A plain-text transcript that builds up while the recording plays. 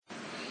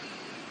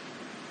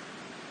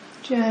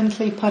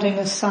Gently putting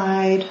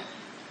aside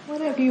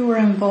whatever you were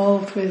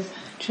involved with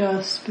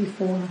just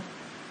before.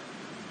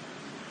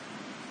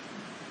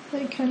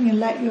 Then can you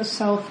let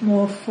yourself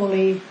more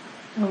fully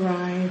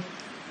arrive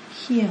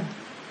here?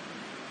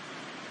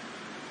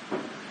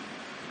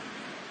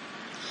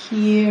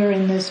 Here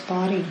in this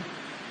body.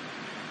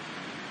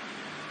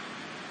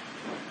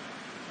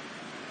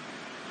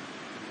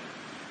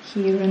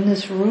 Here in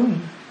this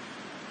room.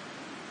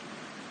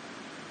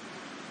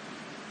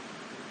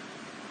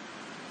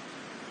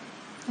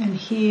 And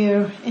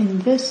here in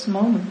this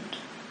moment.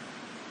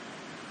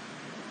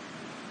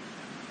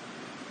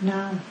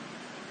 Now.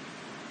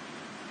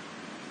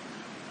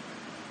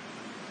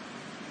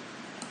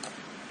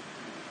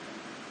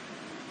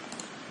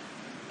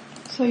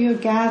 So you're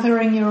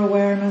gathering your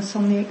awareness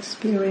on the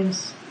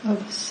experience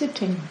of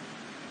sitting,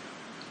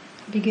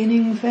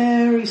 beginning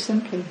very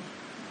simply,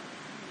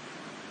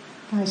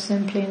 by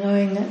simply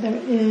knowing that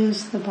there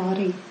is the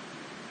body,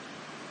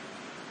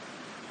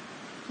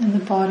 and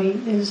the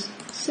body is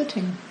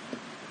sitting.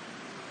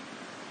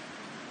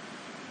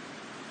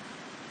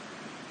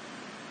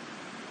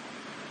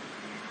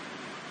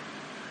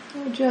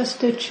 Or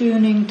just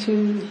attuning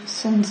to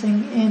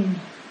sensing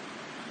in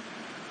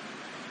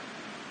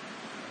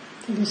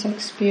to this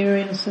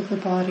experience of the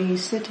body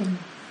sitting.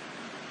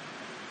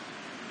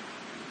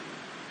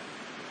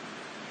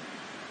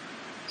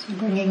 So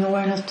bringing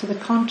awareness to the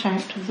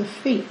contact of the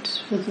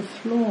feet with the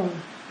floor,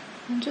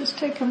 and just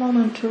take a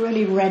moment to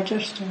really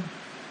register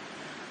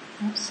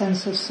that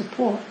sense of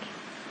support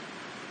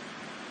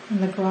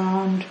in the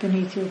ground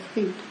beneath your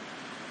feet.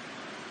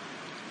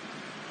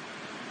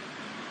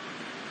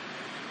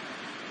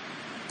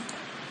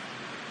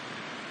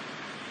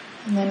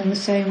 And then in the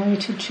same way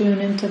to tune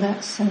into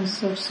that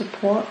sense of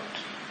support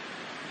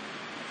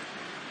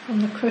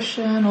from the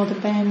cushion or the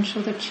bench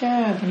or the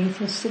chair beneath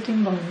your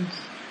sitting bones.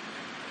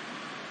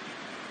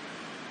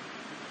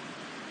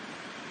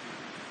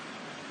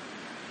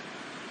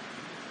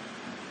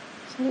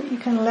 So that you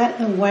can let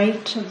the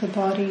weight of the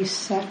body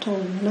settle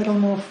a little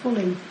more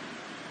fully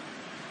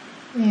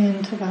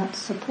into that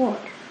support.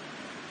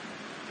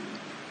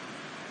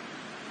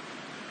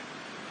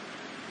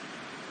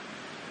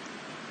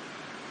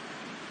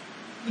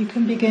 You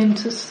can begin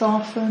to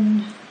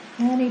soften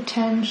any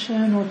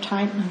tension or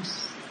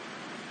tightness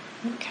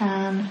that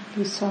can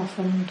be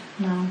softened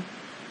now.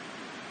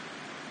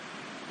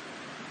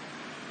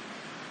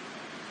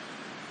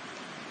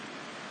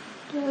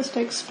 Just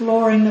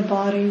exploring the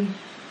body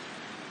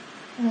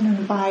and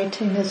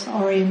inviting this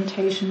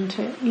orientation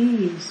to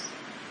ease,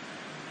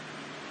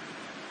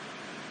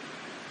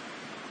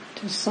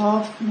 to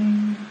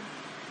softening,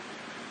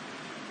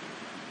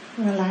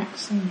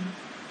 relaxing.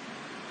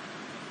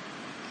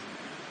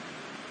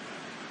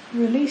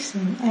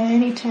 Releasing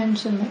any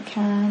tension that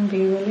can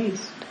be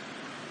released.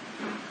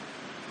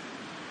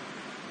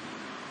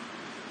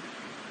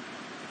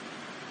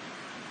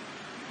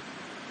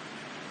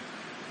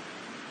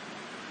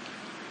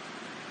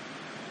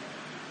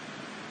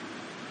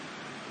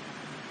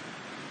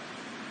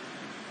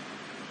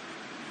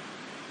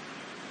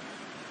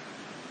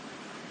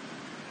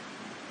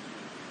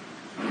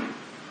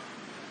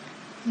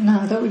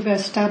 Now that we've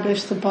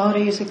established the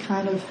body as a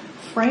kind of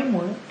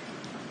framework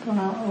for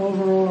our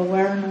overall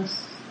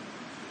awareness,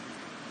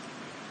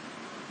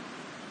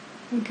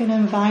 we can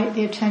invite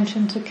the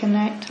attention to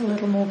connect a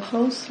little more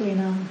closely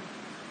now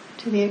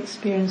to the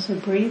experience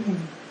of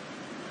breathing.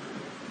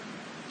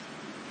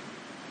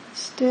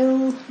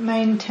 Still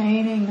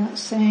maintaining that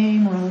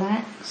same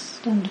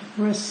relaxed and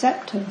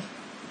receptive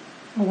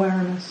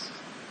awareness.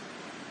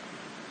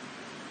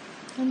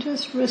 And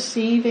just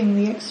receiving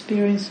the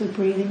experience of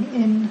breathing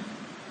in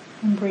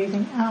and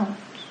breathing out.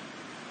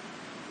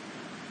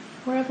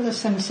 Wherever the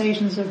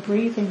sensations of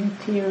breathing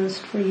are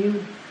clearest for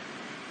you.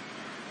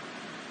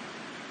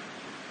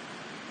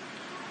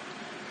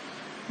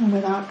 And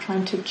without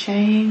trying to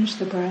change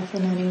the breath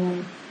in any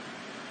way.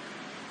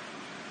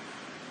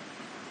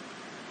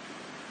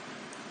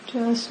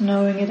 Just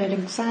knowing it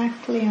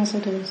exactly as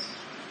it is.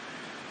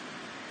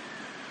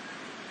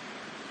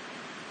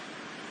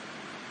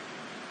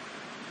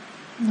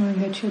 Knowing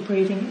that you're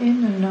breathing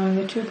in and knowing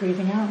that you're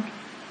breathing out.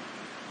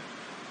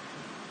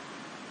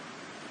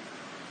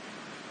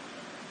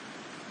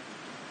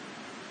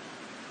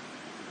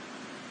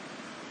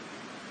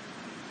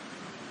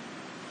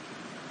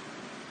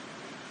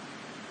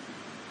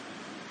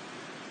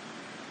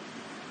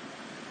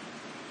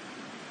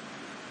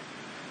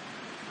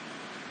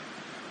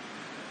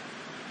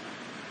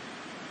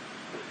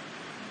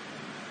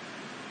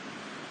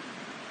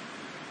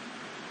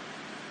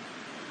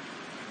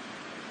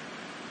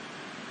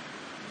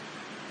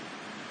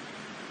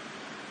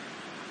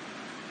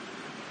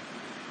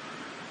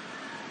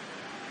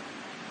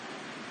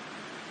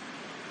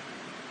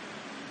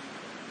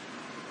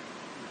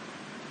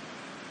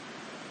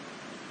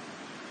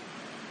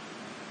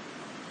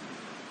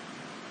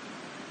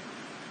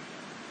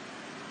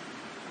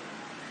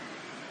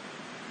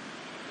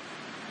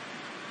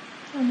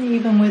 And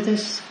even with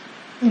this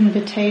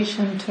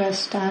invitation to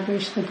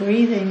establish the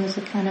breathing as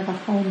a kind of a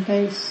home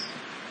base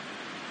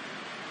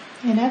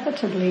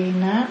inevitably,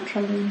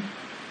 naturally,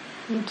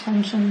 the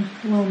attention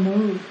will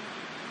move,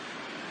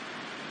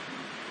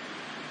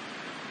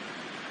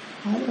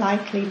 quite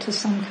likely to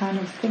some kind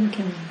of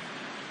thinking.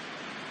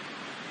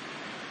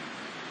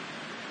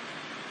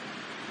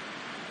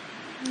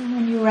 And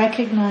when you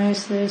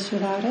recognize this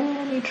without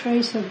any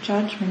trace of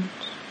judgment,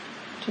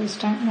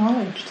 just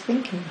acknowledged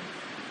thinking.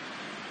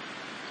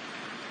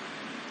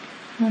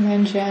 And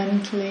then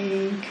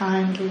gently,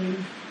 kindly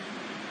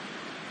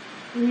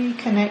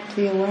reconnect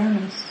the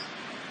awareness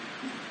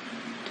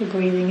to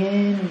breathing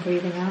in and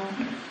breathing out.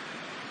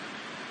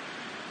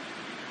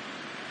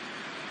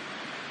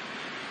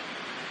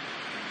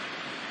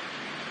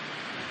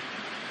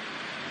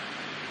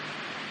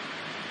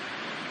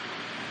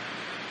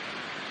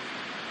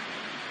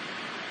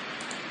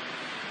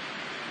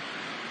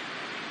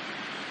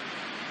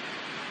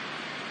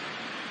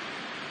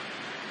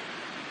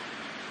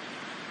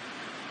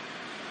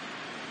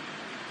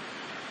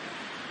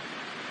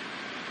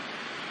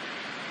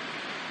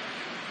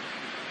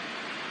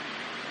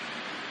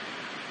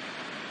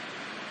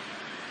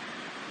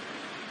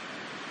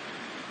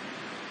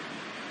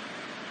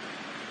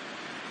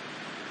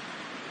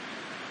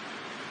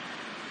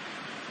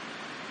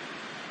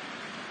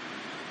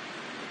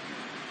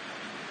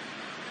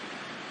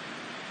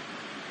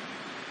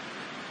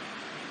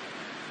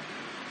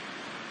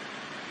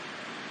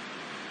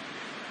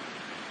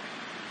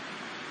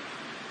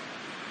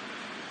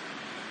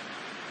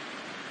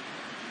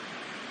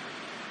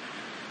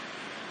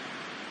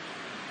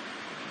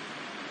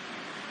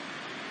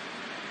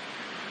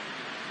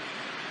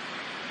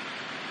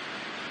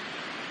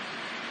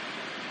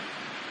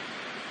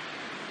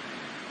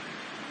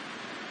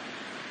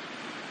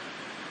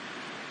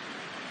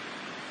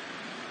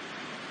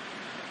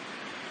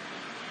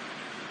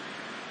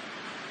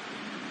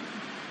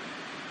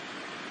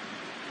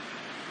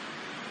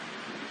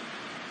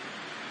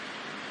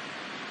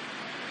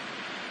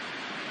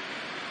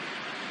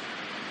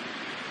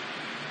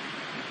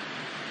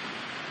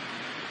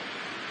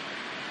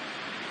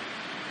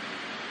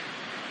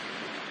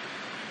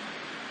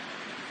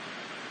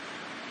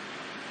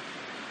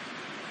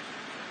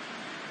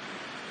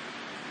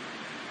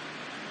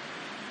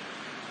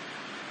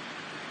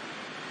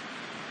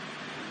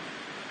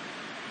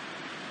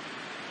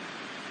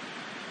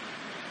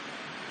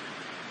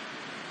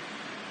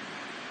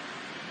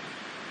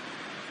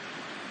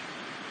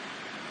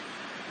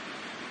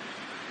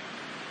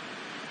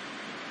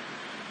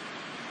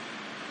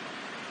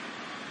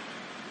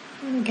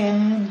 And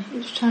again,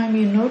 each time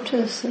you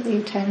notice that the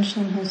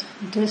attention has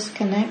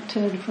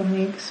disconnected from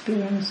the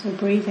experience of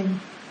breathing,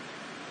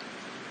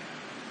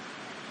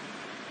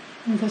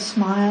 with a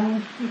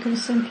smile, you can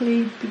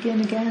simply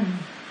begin again,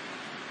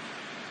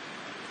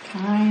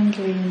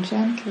 kindly and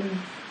gently,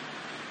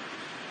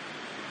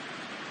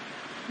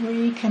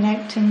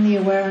 reconnecting the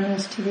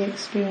awareness to the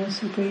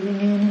experience of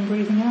breathing in and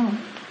breathing out,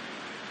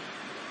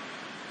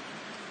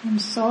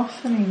 and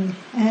softening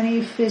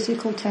any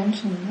physical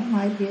tension that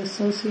might be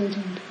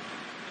associated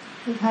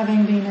with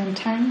having been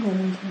entangled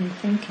in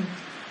thinking.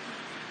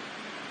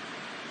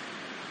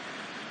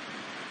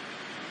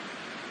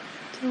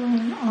 So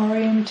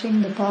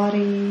orienting the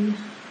body,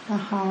 the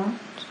heart,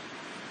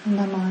 and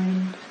the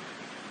mind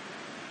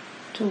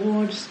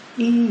towards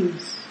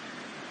ease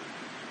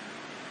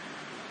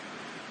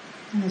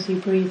as you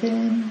breathe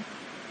in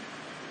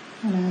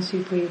and as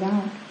you breathe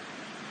out.